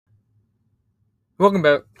Welcome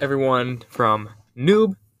back, everyone, from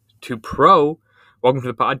noob to pro. Welcome to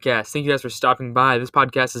the podcast. Thank you guys for stopping by. This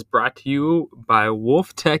podcast is brought to you by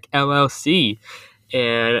Wolf Tech LLC,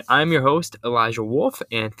 and I'm your host, Elijah Wolf,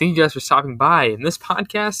 and thank you guys for stopping by. In this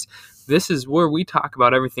podcast, this is where we talk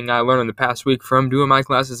about everything I learned in the past week from doing my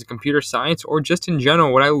classes in computer science or just in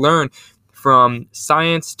general, what I learned from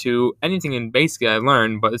science to anything in basically I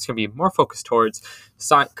learned, but it's going to be more focused towards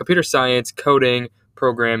computer science, coding,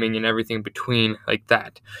 programming, and everything between like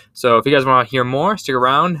that. So if you guys want to hear more, stick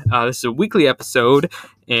around. This is a weekly episode,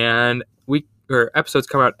 and episodes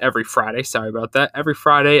come out every Friday. Sorry about that. Every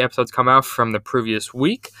Friday, episodes come out from the previous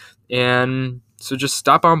week, and so just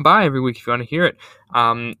stop on by every week if you want to hear it.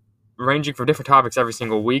 Ranging from different topics every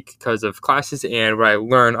single week because of classes and what I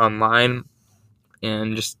learn online.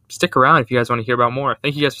 And just stick around if you guys want to hear about more.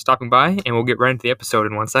 Thank you guys for stopping by, and we'll get right into the episode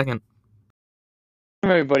in 1 second.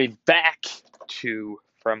 Welcome everybody back to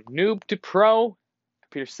From Noob to Pro,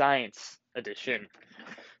 Computer Science Edition.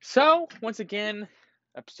 So, once again,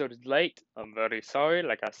 episode is late. I'm very sorry,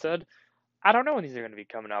 like I said. I don't know when these are going to be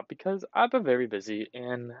coming out because I've been very busy,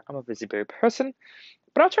 and I'm a busy person.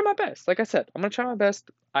 But I'll try my best. Like I said, I'm going to try my best.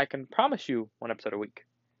 I can promise you one episode a week,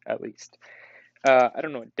 at least. I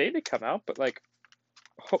don't know what day they come out, but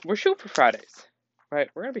we're shooting for Fridays, right?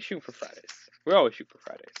 We're going to be shooting for Fridays. We always shoot for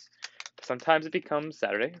Fridays. Sometimes it becomes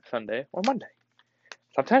Saturday, Sunday, or Monday.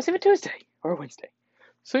 Sometimes even Tuesday or Wednesday.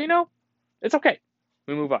 So, it's okay.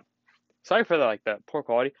 We move on. Sorry for the poor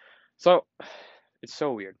quality. So, it's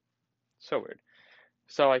so weird. So weird.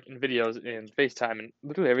 So, in videos and FaceTime and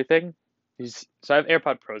literally everything, so I have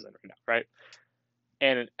AirPod Pros in right now, right?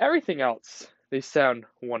 And in everything else, they sound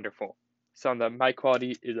wonderful. The mic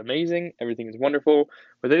quality is amazing. Everything is wonderful.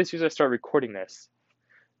 But then as soon as I start recording this,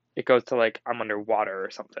 it goes to I'm underwater or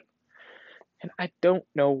something. And I don't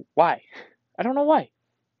know why.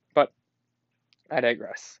 But I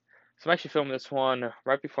digress. So I'm actually filming this one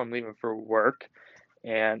right before I'm leaving for work.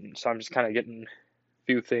 And so I'm just kind of getting a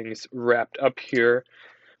few things wrapped up here.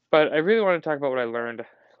 But I really want to talk about what I learned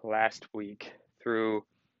last week through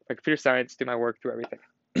my computer science, through my work, through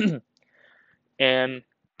everything. And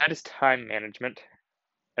that is time management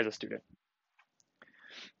as a student.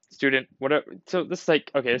 So this is this is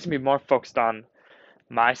going to be more focused on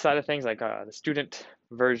my side of things, the student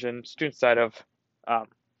side of,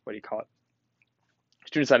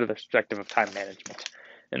 student side of the perspective of time management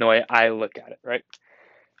and the way I look at it, right?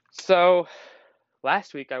 So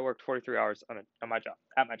last week I worked 43 hours at my job.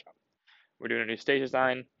 We're doing a new stage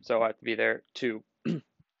design, so I have to be there to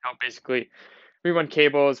help basically rerun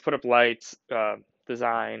cables, put up lights,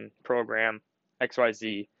 design, program,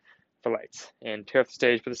 XYZ for lights, and tear up the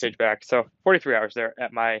stage, put the stage back. So 43 hours there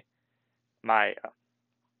at my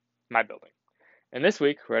building. And this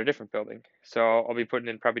week we're at a different building, so I'll be putting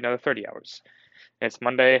in probably another 30 hours. And it's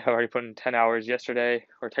Monday. I already put in 10 hours yesterday,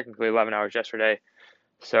 or technically 11 hours yesterday.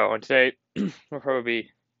 So and today will probably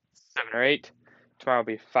be 7 or 8. Tomorrow will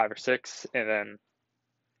be 5 or 6, and then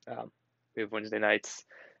we have Wednesday nights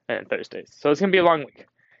and Thursdays. So it's gonna be a long week.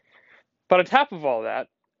 But on top of all that,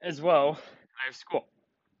 as well, I have school.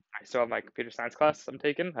 I still have my computer science class I'm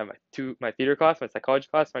taking. I have my theater class, my psychology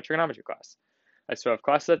class, my trigonometry class. I still have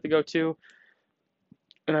classes I have to go to,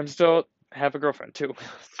 and I'm still have a girlfriend too.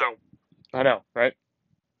 So I know, right?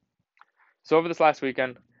 So over this last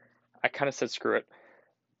weekend, I kind of said screw it.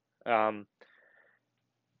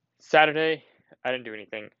 Saturday, I didn't do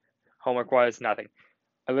anything. Homework-wise, nothing.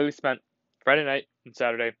 I literally spent Friday night and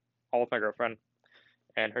Saturday all with my girlfriend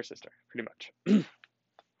and her sister, pretty much.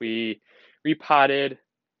 We repotted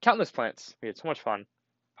countless plants. We had so much fun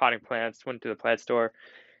potting plants, went to the plant store,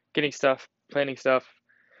 getting stuff, planting stuff,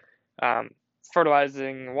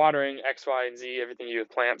 fertilizing, watering, X, Y, and Z, everything you do with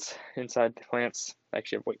plants, inside the plants. I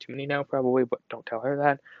actually have way too many now, probably, but don't tell her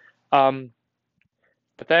that.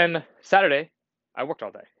 But then Saturday, I worked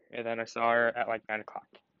all day, and then I saw her at 9 o'clock,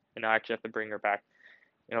 and I actually have to bring her back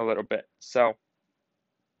in a little bit. So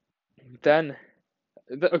then,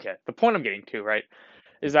 the point I'm getting to, right,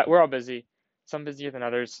 is that we're all busy. Some busier than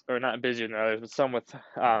others, or not busier than others, but some with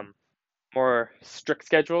more strict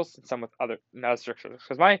schedules, and some with not strict schedules.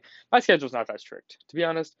 Because my schedule's not that strict. To be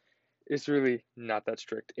honest, it's really not that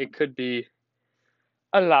strict. It could be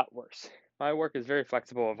a lot worse. My work is very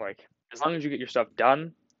flexible. As long as you get your stuff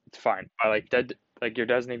done, it's fine. By your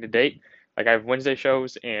designated date, I have Wednesday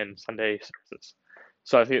shows and Sunday services,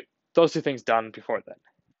 so I get those two things done before then.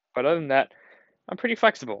 But other than that, I'm pretty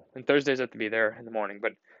flexible. And Thursdays I have to be there in the morning,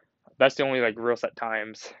 but that's the only real set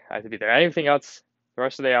times I have to be there. Anything else, the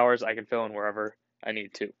rest of the hours I can fill in wherever I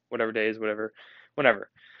need to, whatever days, whenever.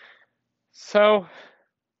 So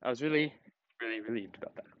I was really really relieved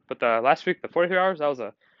about that. But the last week, the 43 hours, that was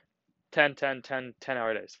a 10, 10, 10,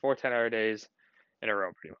 10-hour days. 4 10-hour days in a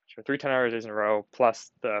row, pretty much. Or 3 10-hour days in a row,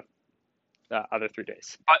 plus the other 3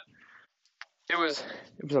 days. But it was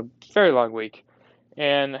a very long week.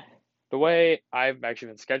 And the way I've actually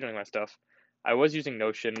been scheduling my stuff, I was using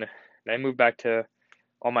Notion, and I moved back to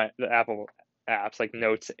all the Apple apps like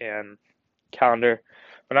Notes and Calendar.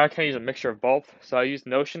 But now I kind of use a mixture of both. So I use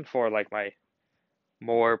Notion for like my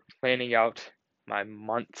more planning out my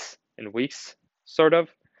months and weeks, sort of.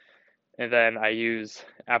 And then I use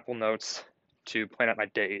Apple Notes to plan out my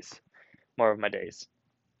days, more of my days.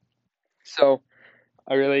 So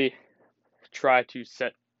I really try to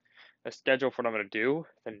set a schedule for what I'm going to do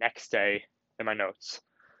the next day in my notes.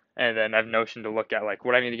 And then I have Notion to look at like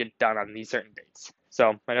what I need to get done on these certain dates.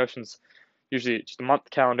 So my Notion's usually just a month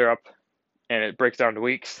calendar up, and it breaks down to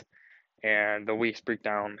weeks, and the weeks break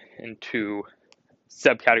down into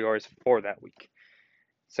subcategories for that week.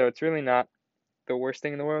 So it's really not the worst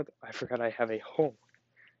thing in the world. I forgot I have a hole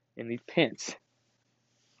in these pants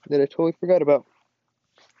that I totally forgot about.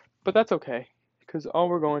 But that's okay, because all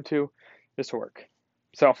we're going to is work.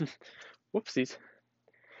 So, whoopsies.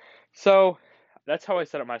 So, that's how I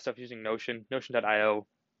set up my stuff using Notion, Notion.io.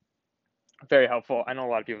 Very helpful. I know a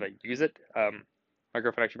lot of people that use it. My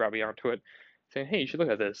girlfriend actually brought me onto it, saying, "Hey, you should look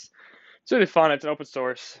at this." It's really fun. It's an open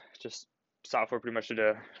source, just software pretty much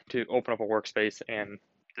to open up a workspace and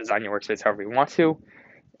design your workspace however you want to.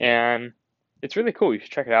 And it's really cool. You should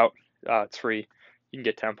check it out. It's free. You can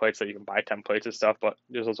get templates, so you can buy templates and stuff, but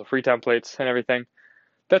there's also free templates and everything.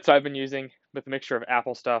 That's what I've been using with a mixture of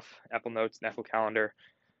Apple stuff, Apple Notes, and Apple Calendar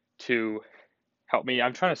to help me.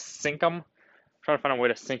 I'm trying to sync them. I'm trying to find a way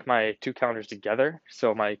to sync my two calendars together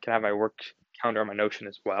so I can have my work calendar on my Notion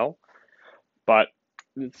as well. But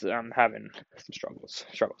I'm having some struggles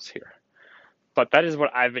here. But that is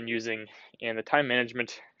what I've been using, and the time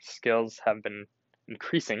management skills have been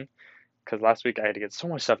increasing because last week I had to get so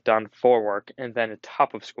much stuff done for work and then on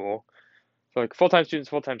top of school. So like full-time students,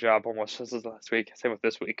 full-time job almost just as last week, same with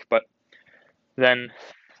this week. But then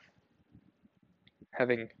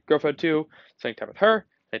having girlfriend too, spending time with her,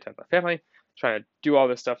 spending time with my family, trying to do all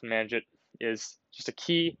this stuff and manage it is just a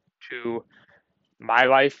key to my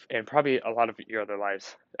life and probably a lot of your other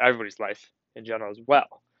lives, everybody's life in general as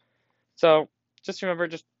well. So just remember,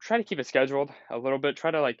 just try to keep it scheduled a little bit.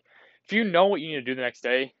 Try to like, if you know what you need to do the next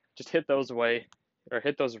day, just hit those away or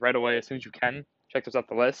hit those right away as soon as you can. Check those off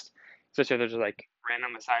the list, especially if there's just like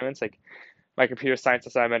random assignments. Like my computer science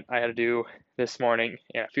assignment I had to do this morning,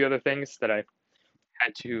 and a few other things that I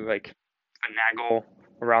had to like finagle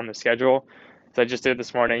around the schedule. So I just did it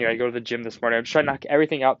this morning. I go to the gym this morning. I'm just trying to knock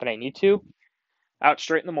everything out that I need to out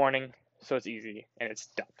straight in the morning, so it's easy and it's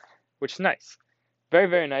done, which is nice. Very,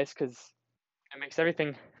 very nice because it makes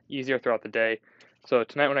everything easier throughout the day. So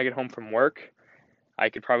tonight when I get home from work, I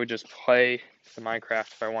could probably just play some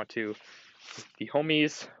Minecraft if I want to with the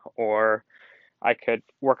homies, or I could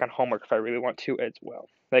work on homework if I really want to as well.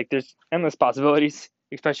 Like there's endless possibilities,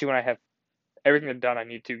 especially when I have everything done I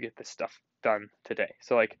need to get this stuff done today.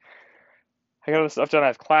 So like I got all this stuff done. I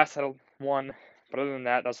have class at 1, but other than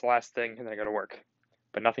that, that's the last thing, and then I go to work,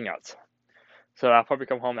 but nothing else. So I'll probably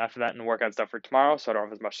come home after that and work on stuff for tomorrow, so I don't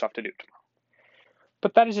have as much stuff to do tomorrow.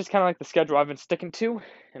 But that is just kind of like the schedule I've been sticking to,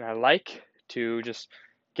 and I like to just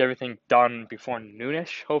get everything done before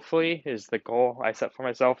noonish, hopefully, is the goal I set for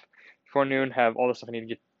myself. Before noon, have all the stuff I need to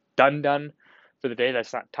get done for the day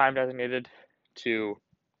that's not time designated to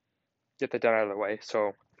get that done out of the way,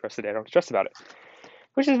 so the rest of the day I don't stress about it.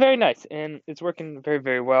 Which is very nice, and it's working very,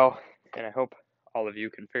 very well, and I hope all of you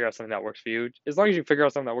can figure out something that works for you. As long as you figure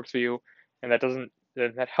out something that works for you, and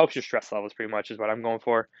that helps your stress levels pretty much is what I'm going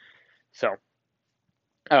for. So,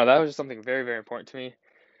 I don't know, that was just something very, very important to me.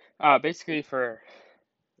 Basically for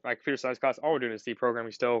my computer science class, all we're doing is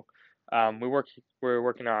deprogramming still. We're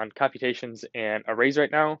working on computations and arrays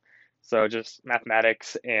right now. So just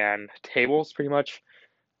mathematics and tables pretty much.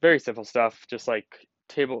 Very simple stuff, just like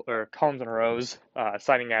table or columns and rows,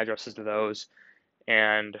 assigning addresses to those,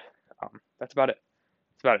 and that's about it.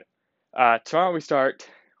 That's about it. Tomorrow we start.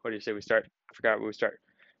 What do you say we start? I forgot what we start.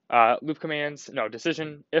 Loop commands. No,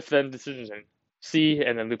 decision. If then decisions in C,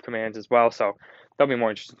 and then loop commands as well. So that'll be more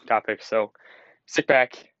interesting topics. So sit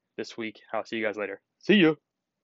back this week. I'll see you guys later. See you.